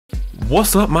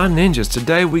What's up, my ninjas?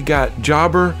 Today we got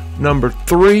jobber number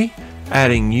 3,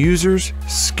 adding users,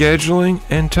 scheduling,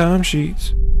 and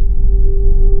timesheets.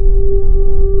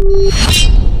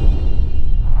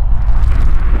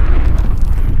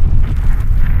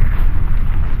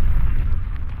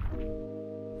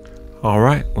 All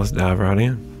right, let's dive right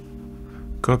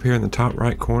in. Go up here in the top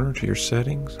right corner to your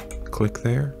settings, click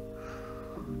there,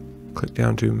 click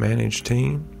down to manage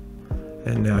team,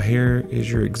 and now here is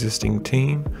your existing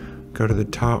team. Go to the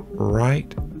top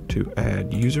right to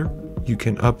add user. You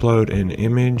can upload an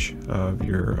image of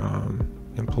your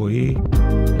employee.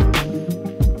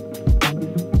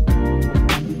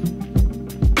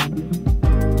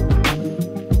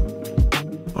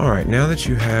 All right, now that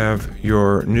you have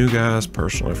your new guy's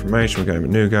personal information, we got him a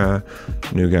new guy at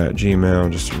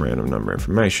Gmail, just some random number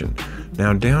information.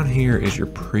 Now down here is your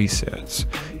presets.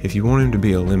 If you want him to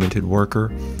be a limited worker,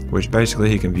 which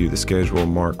basically he can view the schedule,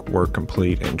 mark work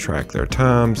complete, and track their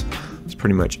times, that's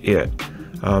pretty much it.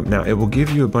 Now it will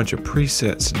give you a bunch of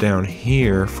presets down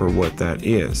here for what that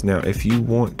is. Now if you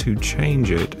want to change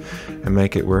it and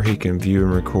make it where he can view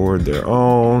and record their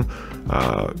own,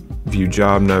 view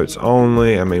job notes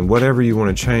only, I mean whatever you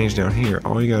want to change down here,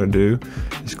 all you got to do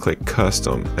is click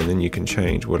custom and then you can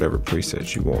change whatever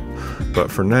presets you want.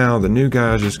 But for now the new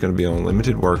guy is just going to be on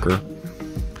limited worker,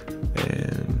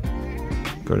 and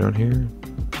go down here,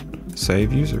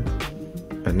 save user,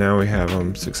 and now we have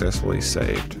them successfully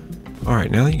saved. Alright,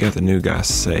 now that you got the new guy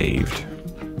saved,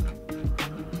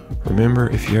 remember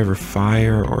if you ever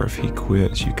fire or if he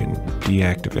quits, you can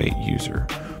deactivate user.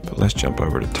 But let's jump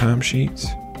over to timesheets.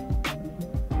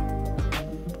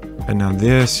 And now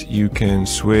this, you can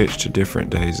switch to different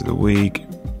days of the week,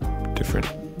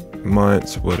 different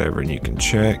months, whatever, and you can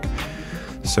check.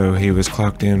 So he was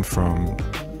clocked in from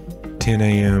 10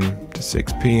 a.m. to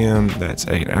 6 p.m. That's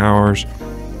 8 hours.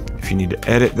 If you need to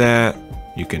edit that,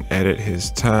 you can edit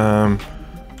his time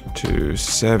to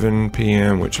 7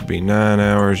 p.m., which would be 9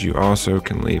 hours. You also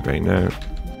can leave a note.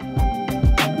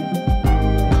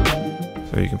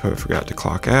 So you can put forgot to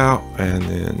clock out and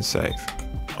then save.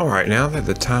 All right, now that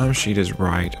the timesheet is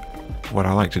right, what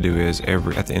I like to do is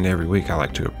at the end of every week, I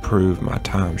like to approve my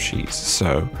timesheets.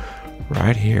 So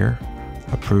right here,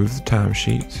 approve the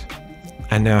timesheets.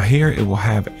 And now here it will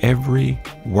have every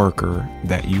worker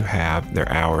that you have,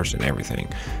 their hours and everything.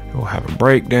 It will have a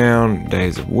breakdown,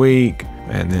 days of week,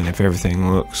 and then if everything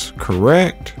looks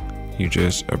correct, you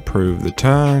just approve the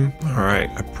time. All right,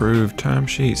 approve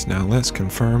timesheets. Now let's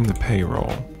confirm the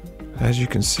payroll. As you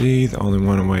can see, the only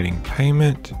one awaiting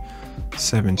payment,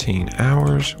 17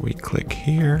 hours. We click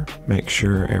here, make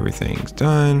sure everything's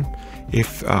done.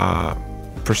 If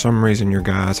for some reason your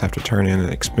guys have to turn in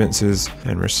expenses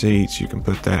and receipts, you can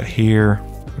put that here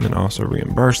and then also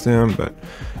reimburse them, but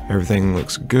everything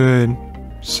looks good.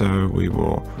 So we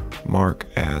will mark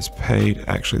as paid.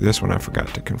 Actually, this one I forgot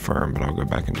to confirm, but I'll go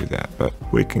back and do that. But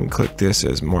we can click this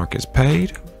as mark as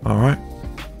paid. All right.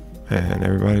 And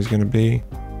everybody's going to be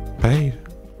paid.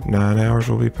 9 hours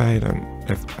will be paid. And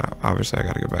obviously I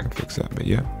got to go back and fix that, but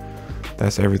yeah,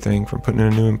 that's everything from putting in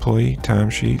a new employee,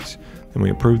 timesheets. Then we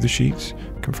approve the sheets,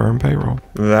 confirm payroll.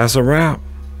 That's a wrap.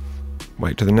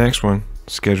 Wait till the next one,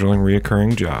 scheduling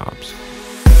reoccurring jobs.